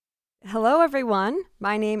Hello, everyone.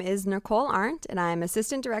 My name is Nicole Arndt, and I'm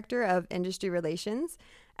Assistant Director of Industry Relations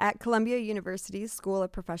at Columbia University's School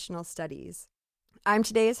of Professional Studies. I'm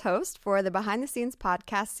today's host for the Behind the Scenes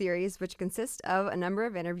podcast series, which consists of a number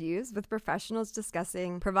of interviews with professionals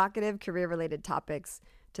discussing provocative career-related topics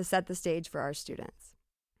to set the stage for our students.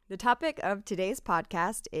 The topic of today's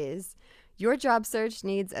podcast is Your Job Search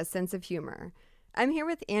Needs a Sense of Humor. I'm here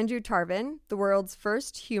with Andrew Tarvin, the world's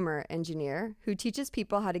first humor engineer, who teaches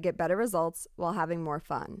people how to get better results while having more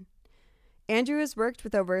fun. Andrew has worked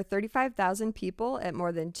with over 35,000 people at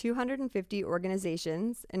more than 250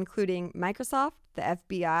 organizations, including Microsoft, the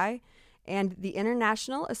FBI, and the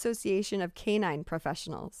International Association of Canine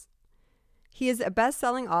Professionals. He is a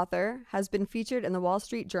best-selling author, has been featured in the Wall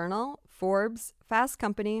Street Journal, Forbes, Fast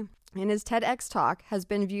Company, and his TEDx talk has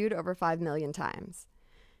been viewed over 5 million times.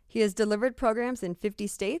 He has delivered programs in 50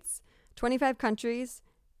 states, 25 countries,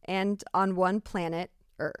 and on one planet,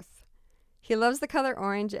 Earth. He loves the color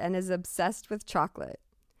orange and is obsessed with chocolate.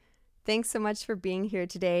 Thanks so much for being here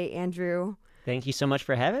today, Andrew. Thank you so much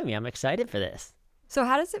for having me. I'm excited for this. So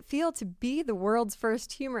how does it feel to be the world's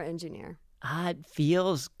first humor engineer? It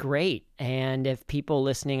feels great. And if people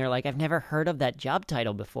listening are like, I've never heard of that job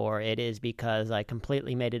title before, it is because I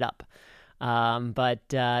completely made it up. But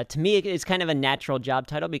to me, it's kind of a natural job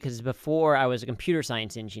title because before I was a computer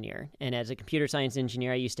science engineer. And as a computer science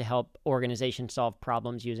engineer, I used to help organizations solve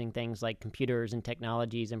problems using things like computers and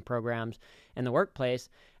technologies and programs in the workplace.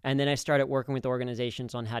 And then I started working with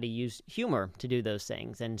organizations on how to use humor to do those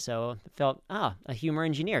things. And so I felt, a humor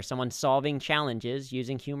engineer, someone solving challenges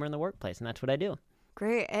using humor in the workplace. And that's what I do.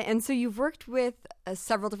 Great. And so you've worked with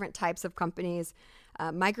several different types of companies.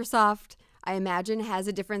 Microsoft, I imagine, has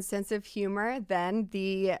a different sense of humor than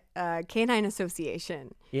the Canine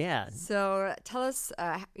Association. Yeah. So tell us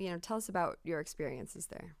about your experiences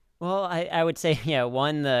there. Well, I would say,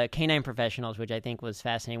 one, the Canine Professionals, which I think was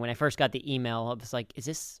fascinating. When I first got the email, I was like, is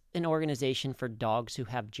this an organization for dogs who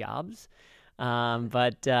have jobs?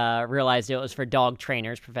 But realized it was for dog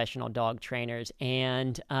trainers, professional dog trainers.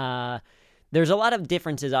 And there's a lot of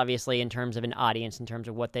differences, obviously, in terms of an audience, in terms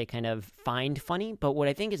of what they kind of find funny. But what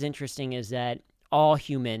I think is interesting is that all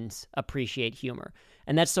humans appreciate humor.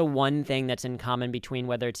 And that's the one thing that's in common between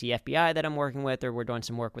whether it's the FBI that I'm working with or we're doing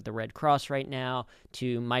some work with the Red Cross right now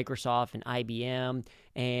to Microsoft and IBM.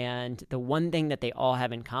 And the one thing that they all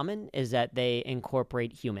have in common is that they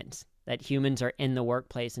incorporate humans, that humans are in the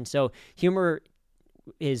workplace. And so humor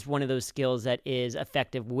is one of those skills that is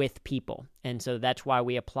effective with people. And so that's why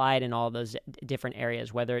we apply it in all those different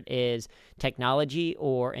areas, whether it is technology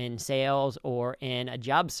or in sales or in a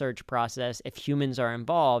job search process. If humans are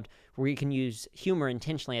involved, we can use humor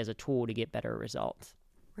intentionally as a tool to get better results.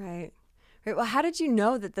 Right. Well, how did you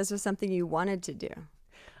know that this was something you wanted to do?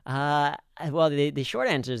 Well, the short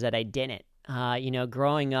answer is that I didn't.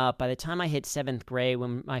 Growing up, by the time I hit 7th grade,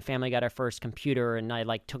 when my family got our first computer and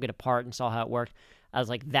I took it apart and saw how it worked, I was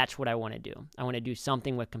like, that's what I want to do. I want to do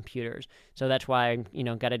something with computers. So that's why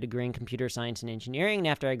I, got a degree in computer science and engineering. And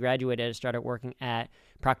after I graduated, I started working at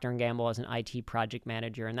Procter & Gamble as an IT project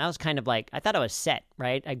manager. And that was kind of I thought I was set,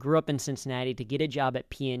 right? I grew up in Cincinnati. To get a job at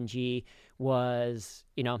P&G was,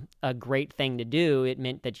 a great thing to do. It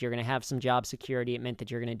meant that you're going to have some job security. It meant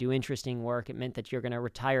that you're going to do interesting work. It meant that you're going to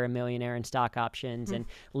retire a millionaire in stock options and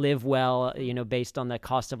live well, based on the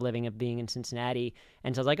cost of living of being in Cincinnati.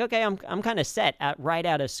 And so I was like, okay, I'm kind of set right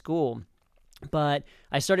out of school. But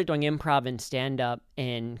I started doing improv and stand-up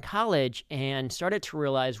in college and started to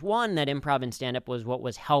realize, one, that improv and stand-up was what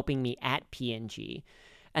was helping me at P&G.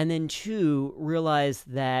 And then two,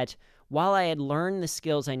 realized that while I had learned the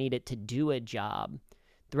skills I needed to do a job,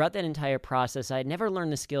 throughout that entire process, I had never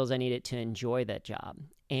learned the skills I needed to enjoy that job.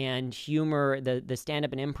 And humor, the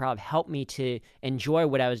stand-up and improv helped me to enjoy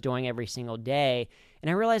what I was doing every single day. And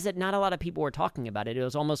I realized that not a lot of people were talking about it. It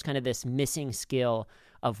was almost kind of this missing skill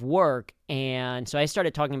of work. And so I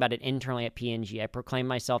started talking about it internally at P&G. I proclaimed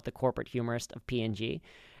myself the corporate humorist of P&G.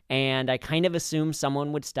 And I kind of assumed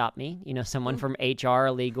someone would stop me. Someone from HR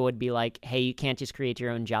or legal would be like, hey, you can't just create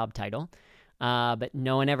your own job title. But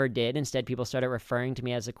no one ever did. Instead, people started referring to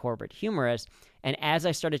me as a corporate humorist. And as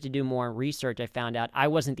I started to do more research, I found out I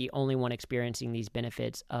wasn't the only one experiencing these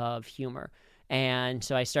benefits of humor. And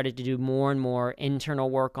so I started to do more and more internal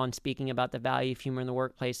work on speaking about the value of humor in the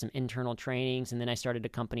workplace, some internal trainings, and then I started a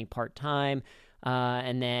company part-time,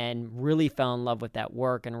 and then really fell in love with that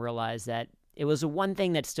work and realized that it was the one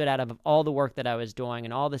thing that stood out of all the work that I was doing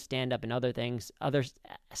and all the stand-up and other things, other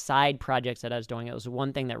side projects that I was doing. It was the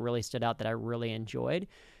one thing that really stood out that I really enjoyed.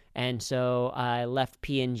 And so I left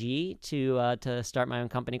P&G to start my own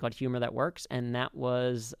company called Humor That Works, and that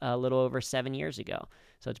was a little over 7 years ago.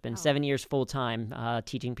 So it's been 7 years full-time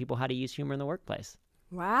teaching people how to use humor in the workplace.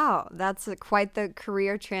 Wow, that's quite the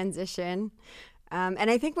career transition.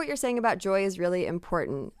 And I think what you're saying about joy is really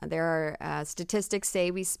important. There are statistics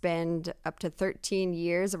say we spend up to 13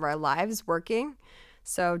 years of our lives working.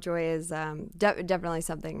 So joy is definitely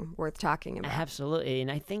something worth talking about. Absolutely.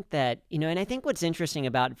 And I think that, and I think what's interesting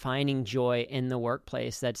about finding joy in the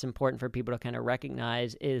workplace that's important for people to kind of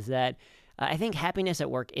recognize is that I think happiness at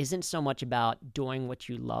work isn't so much about doing what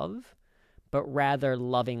you love, but rather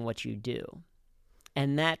loving what you do.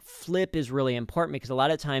 And that flip is really important because a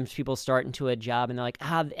lot of times people start into a job and they're like,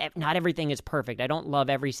 not everything is perfect. I don't love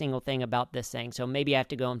every single thing about this thing, so maybe I have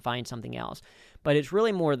to go and find something else. But it's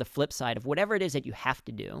really more the flip side of whatever it is that you have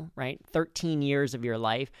to do, right? 13 years of your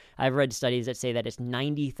life. I've read studies that say that it's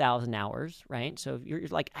 90,000 hours, right? So if you're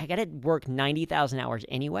like, I got to work 90,000 hours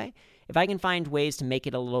anyway. If I can find ways to make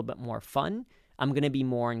it a little bit more fun, I'm going to be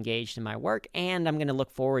more engaged in my work, and I'm going to look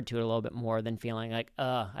forward to it a little bit more than feeling like,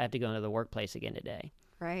 I have to go into the workplace again today.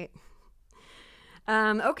 Right.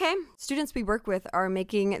 Okay. Students we work with are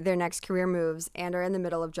making their next career moves and are in the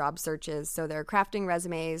middle of job searches. So they're crafting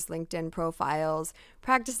resumes, LinkedIn profiles,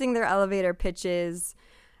 practicing their elevator pitches.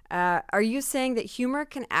 Are you saying that humor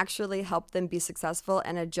can actually help them be successful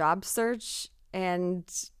in a job search? And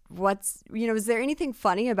is there anything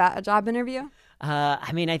funny about a job interview?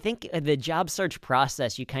 I think the job search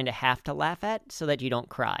process you kind of have to laugh at so that you don't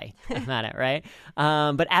cry about it, right?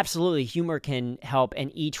 But absolutely, humor can help in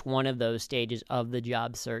each one of those stages of the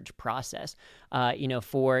job search process.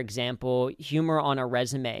 For example, humor on a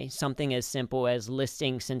resume, something as simple as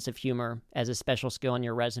listing sense of humor as a special skill on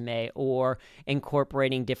your resume, or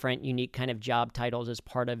incorporating different unique kind of job titles as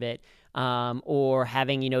part of it. Or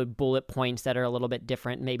having, bullet points that are a little bit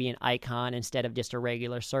different, maybe an icon instead of just a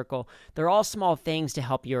regular circle. They're all small things to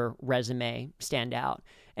help your resume stand out.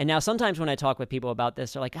 And now sometimes when I talk with people about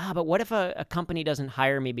this, they're like, but what if a company doesn't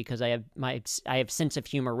hire me because I have sense of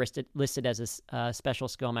humor listed as a special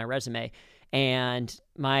skill on my resume? And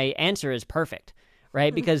my answer is perfect.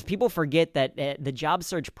 Right? Because people forget that the job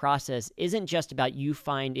search process isn't just about you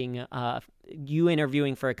finding, you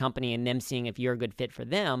interviewing for a company and them seeing if you're a good fit for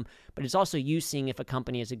them, but it's also you seeing if a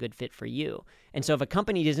company is a good fit for you. And so if a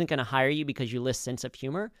company isn't going to hire you because you list sense of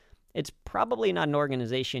humor, it's probably not an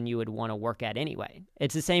organization you would want to work at anyway.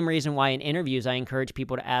 It's the same reason why in interviews I encourage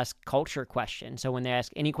people to ask culture questions. So when they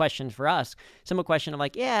ask any questions for us, some question of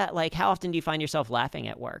like, how often do you find yourself laughing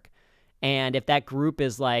at work? And if that group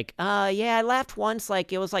is like, I laughed once,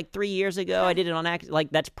 like it was like 3 years ago, I did it on accident,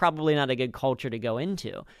 like that's probably not a good culture to go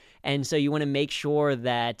into. And so you want to make sure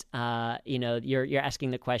that, you're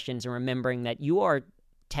asking the questions and remembering that you are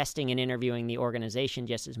testing and interviewing the organization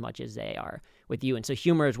just as much as they are with you. And so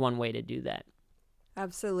humor is one way to do that.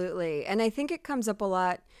 Absolutely. And I think it comes up a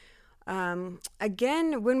lot,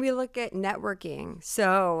 again, when we look at networking.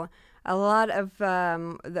 So a lot of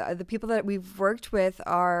the people that we've worked with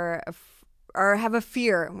are have a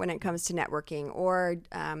fear when it comes to networking, or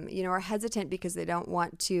are hesitant because they don't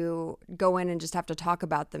want to go in and just have to talk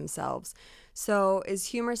about themselves. So is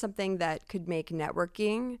humor something that could make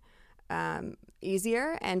networking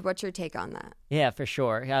easier? And what's your take on that? Yeah, for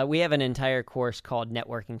sure. We have an entire course called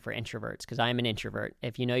Networking for Introverts because I'm an introvert.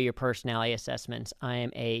 If you know your personality assessments, I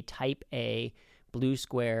am a type A, blue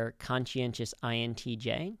square, conscientious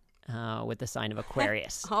INTJ. With the sign of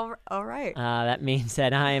Aquarius. All right. That means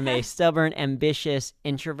that I am a stubborn, ambitious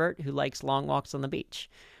introvert who likes long walks on the beach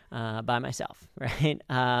by myself, right?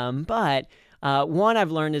 But one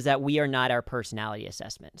I've learned is that we are not our personality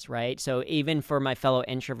assessments, right? So even for my fellow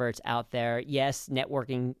introverts out there, yes,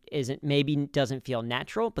 networking doesn't feel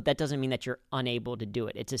natural, but that doesn't mean that you're unable to do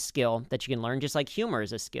it. It's a skill that you can learn, just like humor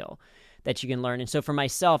is a skill that you can learn. And so for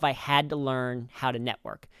myself, I had to learn how to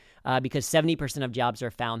network. Because 70% of jobs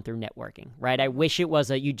are found through networking, right? I wish it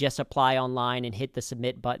was you just apply online and hit the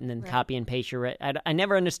submit button and copy and paste your I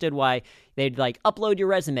never understood why they'd like upload your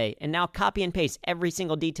resume and now copy and paste every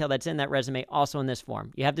single detail that's in that resume also in this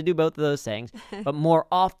form. You have to do both of those things, but more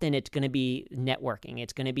often it's going to be networking.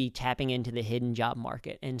 It's going to be tapping into the hidden job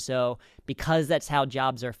market. And so because that's how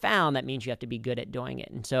jobs are found, that means you have to be good at doing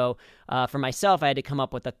it. And so for myself, I had to come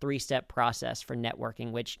up with a 3-step process for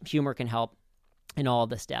networking, which humor can help in all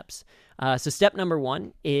the steps. So step number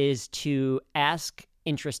 1 is to ask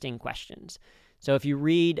interesting questions. So if you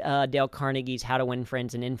read Dale Carnegie's How to Win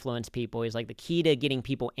Friends and Influence People, he's like the key to getting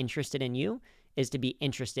people interested in you is to be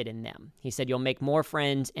interested in them. He said you'll make more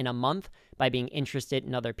friends in a month by being interested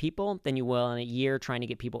in other people than you will in a year trying to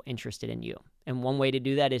get people interested in you. And one way to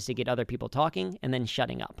do that is to get other people talking and then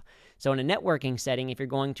shutting up. So in a networking setting, if you're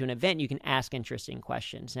going to an event, you can ask interesting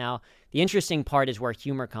questions. Now, the interesting part is where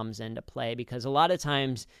humor comes into play, because a lot of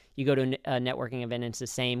times you go to a networking event and it's the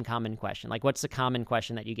same common question. Like, what's the common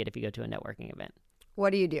question that you get if you go to a networking event?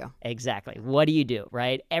 What do you do? Exactly. What do you do,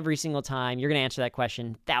 right? Every single time, you're going to answer that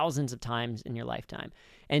question thousands of times in your lifetime.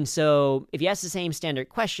 And so if you ask the same standard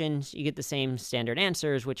questions, you get the same standard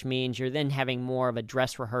answers, which means you're then having more of a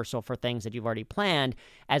dress rehearsal for things that you've already planned,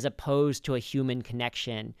 as opposed to a human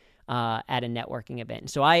connection at a networking event.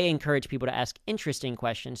 So I encourage people to ask interesting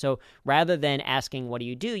questions. So rather than asking, what do,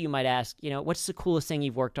 you might ask, what's the coolest thing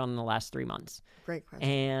you've worked on in the last 3 months? Great question.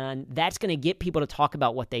 And that's going to get people to talk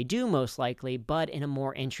about what they do most likely, but in a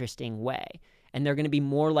more interesting way. And they're going to be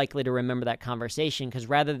more likely to remember that conversation, because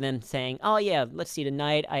rather than saying, oh yeah, let's see,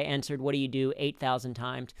 tonight I answered, what do you do 8,000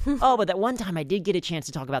 times. Oh, but that one time I did get a chance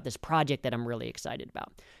to talk about this project that I'm really excited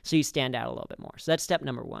about. So you stand out a little bit more. So that's step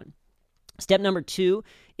number 1. Step number 2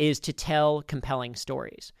 is to tell compelling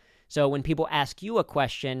stories. So when people ask you a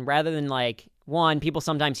question, rather than people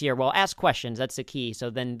sometimes hear, well, ask questions, that's the key. So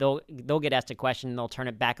then they'll get asked a question and they'll turn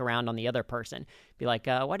it back around on the other person. Be like,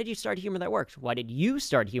 why did you start Humor That Works? Why did you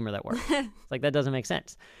start Humor That Works? It's like, that doesn't make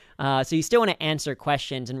sense. So you still want to answer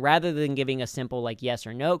questions, and rather than giving a simple yes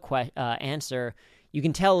or no answer, you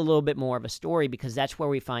can tell a little bit more of a story, because that's where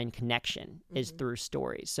we find connection, is through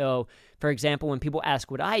stories. So, for example, when people ask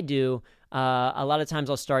what I do, a lot of times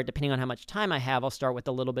I'll start, depending on how much time I have, I'll start with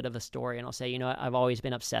a little bit of a story, and I'll say, I've always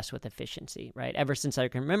been obsessed with efficiency, right? Ever since I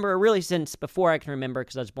can remember, or really since before I can remember,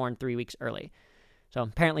 because I was born 3 weeks early. So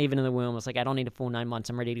apparently even in the womb, I was like, I don't need a full 9 months.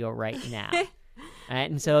 I'm ready to go right now. Right?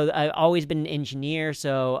 And so I've always been an engineer.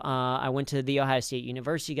 So I went to The Ohio State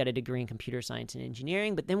University, got a degree in computer science and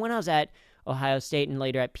engineering. But then when I was at Ohio State and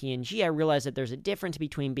later at P&G, I realized that there's a difference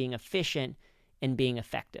between being efficient and being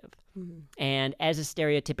effective. Mm-hmm. And as a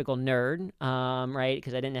stereotypical nerd, right,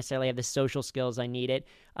 because I didn't necessarily have the social skills I needed,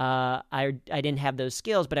 I didn't have those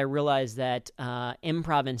skills, but I realized that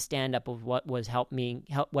improv and stand-up was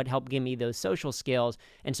what helped give me those social skills.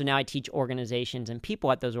 And so now I teach organizations and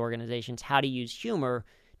people at those organizations how to use humor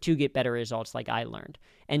to get better results, like I learned.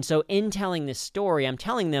 And so in telling this story, I'm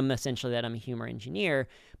telling them essentially that I'm a humor engineer,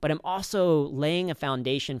 but I'm also laying a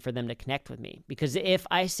foundation for them to connect with me. Because if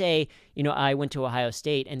I say, I went to Ohio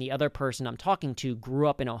State, and the other person I'm talking to grew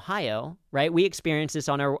up in Ohio, right? We experienced this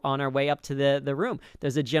on our way up to the room.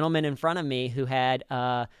 There's a gentleman in front of me who had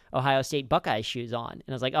Ohio State Buckeye shoes on. And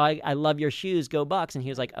I was like, oh, I love your shoes, go Bucks. And he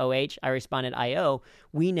was like, OH. I responded, IO.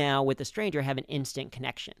 We now, with a stranger, have an instant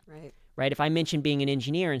connection. Right? If I mention being an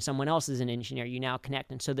engineer and someone else is an engineer, you now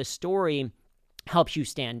connect. And so the story helps you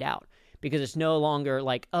stand out, because it's no longer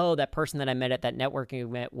like, oh, that person that I met at that networking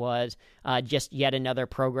event was just yet another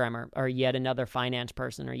programmer, or yet another finance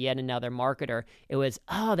person, or yet another marketer. It was,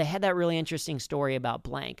 oh, they had that really interesting story about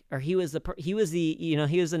blank, or he was the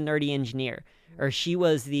nerdy engineer, or she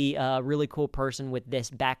was the really cool person with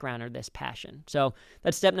this background or this passion. So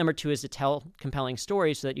that's step number 2, is to tell compelling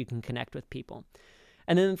stories so that you can connect with people.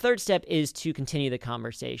 And then the third step is to continue the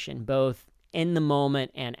conversation, both in the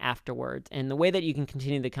moment and afterwards. And the way that you can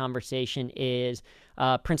continue the conversation is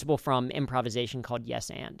a principle from improvisation called yes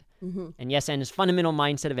and. Mm-hmm. And yes and is fundamental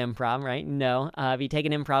mindset of improv, right? No, if you take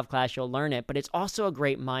an improv class, you'll learn it. But it's also a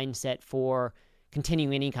great mindset for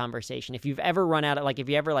continuing any conversation. If you've ever run out of, I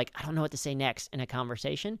don't know what to say next in a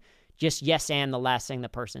conversation, just yes and the last thing the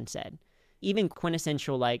person said. Even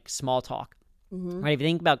quintessential small talk. Mm-hmm. Right? If you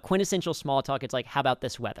think about quintessential small talk, it's like, how about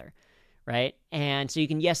this weather? Right? And so you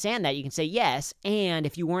can yes and that. You can say yes, and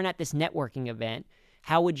if you weren't at this networking event,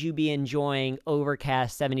 how would you be enjoying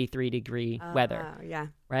overcast 73-degree weather? Yeah.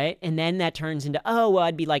 Right? And then that turns into,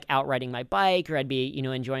 I'd be out riding my bike, or I'd be,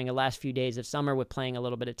 enjoying the last few days of summer with playing a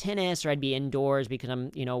little bit of tennis, or I'd be indoors because I'm,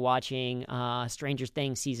 watching Stranger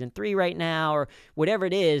Things season 3 right now, or whatever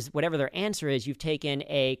it is, whatever their answer is, you've taken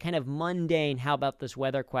a kind of mundane, how about this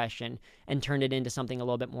weather question, and turned it into something a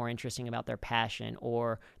little bit more interesting about their passion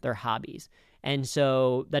or their hobbies. And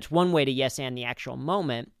so that's one way to yes and the actual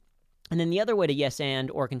moment. And then the other way to yes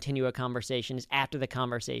and or continue a conversation is after the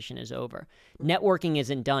conversation is over. Networking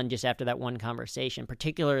isn't done just after that one conversation,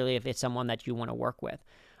 particularly if it's someone that you want to work with.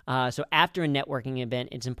 So after a networking event,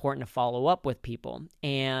 it's important to follow up with people.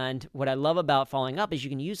 And what I love about following up is you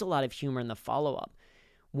can use a lot of humor in the follow-up.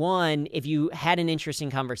 one, if you had an interesting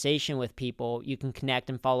conversation with people, you can connect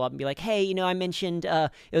and follow up and be like, hey, I mentioned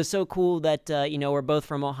it was so cool that, we're both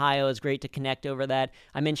from Ohio. It's great to connect over that.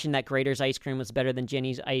 I mentioned that Grater's ice cream was better than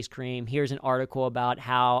Jenny's ice cream. Here's an article about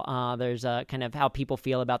how there's kind of how people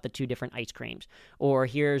feel about the two different ice creams. Or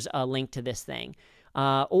here's a link to this thing.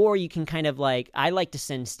 Or you can kind of I like to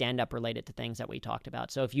send stand-up related to things that we talked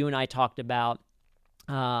about. So if you and I talked about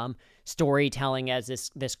storytelling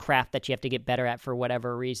as this craft that you have to get better at for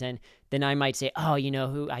whatever reason, then I might say,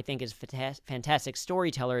 who I think is fantastic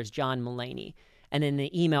storyteller is John Mulaney. And in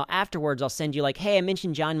the email afterwards, I'll send you hey, I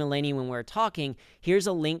mentioned John Mulaney when we were talking. Here's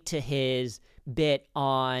a link to his bit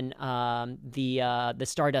on the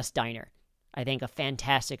Stardust Diner. I think a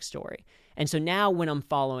fantastic story. And so now when I'm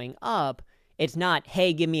following up, it's not,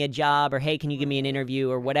 hey, give me a job, or hey, can you give me an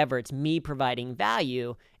interview, or whatever. It's me providing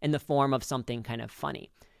value in the form of something kind of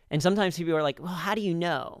funny. And sometimes people are like, well, how do you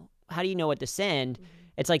know? How do you know what to send?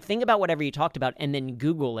 It's think about whatever you talked about and then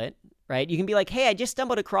Google it, right? You can be like, hey, I just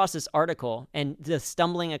stumbled across this article. And the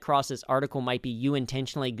stumbling across this article might be you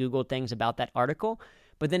intentionally Googled things about that article.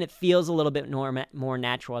 But then it feels a little bit more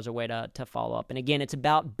natural as a way to follow up. And again, it's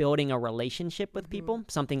about building a relationship with people,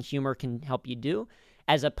 something humor can help you do,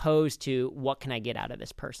 as opposed to what can I get out of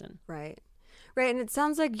this person? Right. Right. And it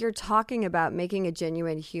sounds like you're talking about making a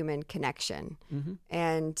genuine human connection.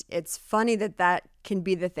 And it's funny that can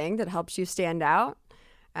be the thing that helps you stand out.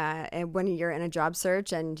 And when you're in a job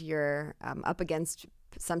search and you're up against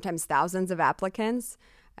sometimes thousands of applicants,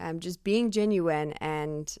 just being genuine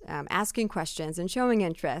and asking questions and showing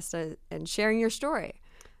interest and sharing your story.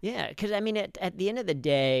 Yeah, because I mean, at the end of the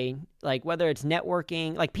day, whether it's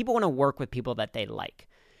networking, people want to work with people that they like.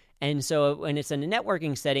 And so when it's in a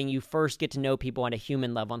networking setting, you first get to know people on a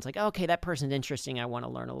human level. And it's okay, that person's interesting. I want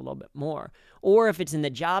to learn a little bit more. Or if it's in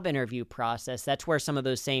the job interview process, that's where some of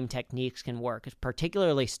those same techniques can work,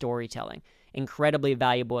 particularly storytelling. Incredibly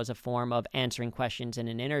valuable as a form of answering questions in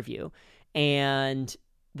an interview. And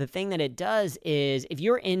the thing that it does is if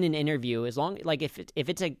you're in an interview, as long if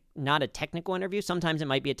it's not a technical interview, sometimes it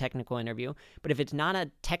might be a technical interview, but if it's not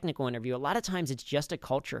a technical interview, a lot of times it's just a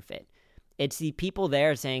culture fit. It's the people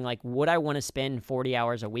there saying would I want to spend 40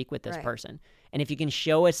 hours a week with this person? And if you can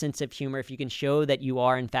show a sense of humor, if you can show that you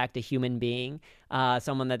are in fact a human being,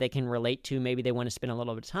 someone that they can relate to, maybe they want to spend a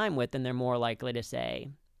little bit of time with, then they're more likely to say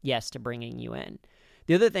yes to bringing you in.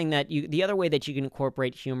 The other way that you can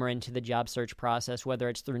incorporate humor into the job search process, whether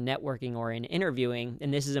it's through networking or in interviewing,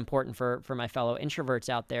 and this is important for my fellow introverts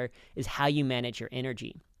out there, is how you manage your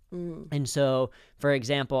energy. And so, for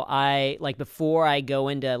example, before I go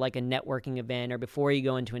into a networking event or before you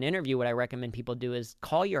go into an interview, what I recommend people do is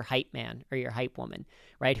call your hype man or your hype woman,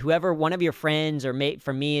 right? Whoever, one of your friends, or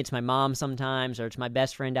for me, it's my mom sometimes, or it's my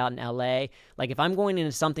best friend out in LA. If I'm going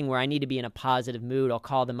into something where I need to be in a positive mood, I'll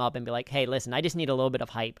call them up and be like, hey, listen, I just need a little bit of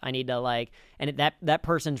hype. I need to and that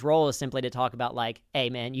person's role is simply to talk about hey,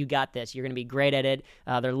 man, you got this. You're going to be great at it.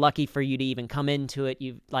 They're lucky for you to even come into it.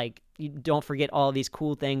 You don't forget all these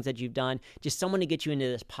cool things that you've done. Just someone to get you into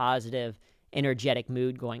this positive, energetic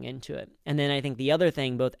mood going into it. And then I think the other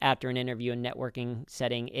thing, both after an interview and networking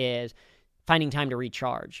setting, is finding time to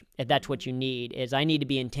recharge. If that's what you need, is I need to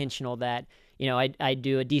be intentional that, I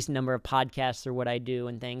do a decent number of podcasts or what I do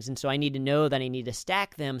and things. And so I need to know that I need to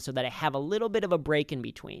stack them so that I have a little bit of a break in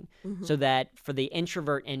between. So that for the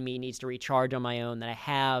introvert in me needs to recharge on my own, that I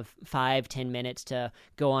have 5-10 minutes to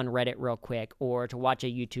go on Reddit real quick, or to watch a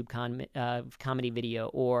YouTube comedy video,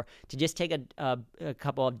 or to just take a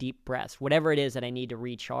couple of deep breaths, whatever it is that I need to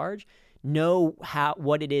recharge. Know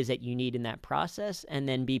what it is that you need in that process, and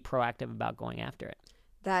then be proactive about going after it.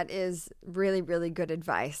 That is really, really good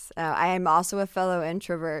advice. I am also a fellow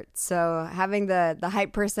introvert, so having the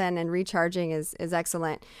hype person and recharging is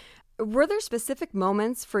excellent. Were there specific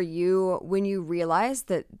moments for you when you realized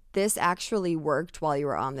that this actually worked while you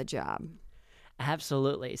were on the job?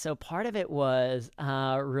 Absolutely. So part of it was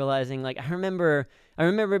realizing, I remember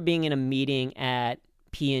being in a meeting at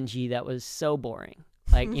P&G that was so boring.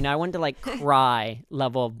 I wanted to cry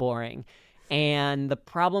level of boring. And the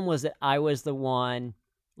problem was that I was the one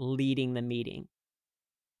leading the meeting,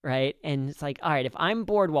 right? And it's all right, if I'm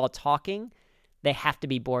bored while talking, they have to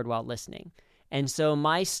be bored while listening. And so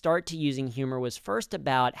my start to using humor was first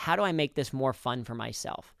about how do I make this more fun for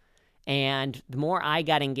myself? And the more I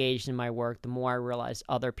got engaged in my work, the more I realized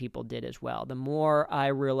other people did as well. The more I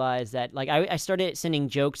realized that, I started sending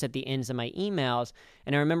jokes at the ends of my emails.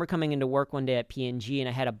 And I remember coming into work one day at P&G, and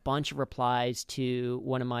I had a bunch of replies to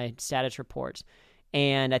one of my status reports.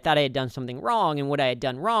 And I thought I had done something wrong. And what I had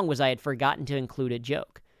done wrong was I had forgotten to include a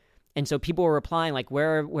joke. And so people were replying like,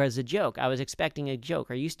 where's the joke? I was expecting a joke.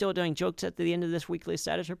 Are you still doing jokes at the end of this weekly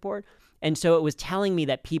status report? And so it was telling me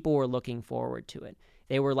that people were looking forward to it.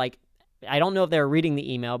 They were like, I don't know if they were reading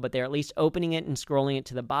the email, but they're at least opening it and scrolling it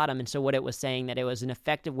to the bottom. And so what it was saying, that it was an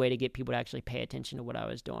effective way to get people to actually pay attention to what I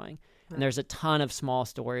was doing. Right. And there's a ton of small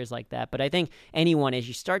stories like that. But I think anyone, as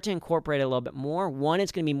you start to incorporate it a little bit more, one,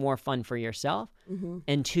 it's going to be more fun for yourself. Mm-hmm.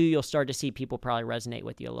 And two, you'll start to see people probably resonate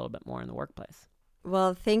with you a little bit more in the workplace.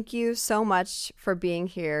 Well, thank you so much for being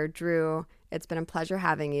here, Drew. It's been a pleasure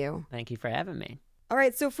having you. Thank you for having me. All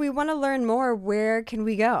right, so if we want to learn more, where can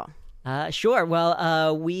we go? Sure.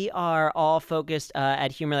 Well, we are all focused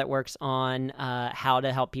at Humor That Works on how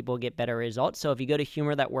to help people get better results. So if you go to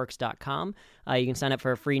humorthatworks.com, you can sign up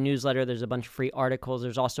for a free newsletter. There's a bunch of free articles.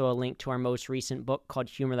 There's also a link to our most recent book called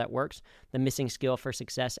Humor That Works, The Missing Skill for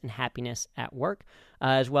Success and Happiness at Work.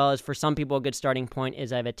 As well as for some people, a good starting point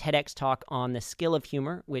is I have a TEDx talk on the skill of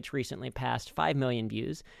humor, which recently passed 5 million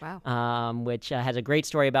views. Wow. Which has a great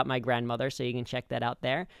story about my grandmother, so you can check that out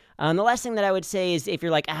there. The last thing that I would say is if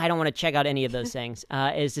you're like, I don't want to check out any of those things,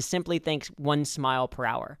 is to simply think 1 smile per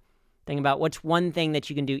hour. Think about what's one thing that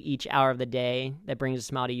you can do each hour of the day that brings a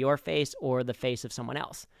smile to your face or the face of someone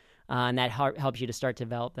else. And that helps you to start to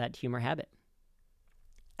develop that humor habit.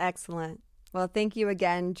 Excellent. Well, thank you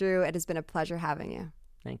again, Drew. It has been a pleasure having you.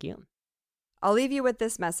 Thank you. I'll leave you with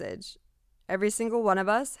this message. Every single one of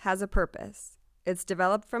us has a purpose. It's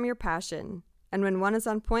developed from your passion. And when one is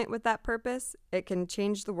on point with that purpose, it can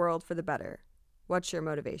change the world for the better. What's your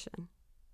motivation?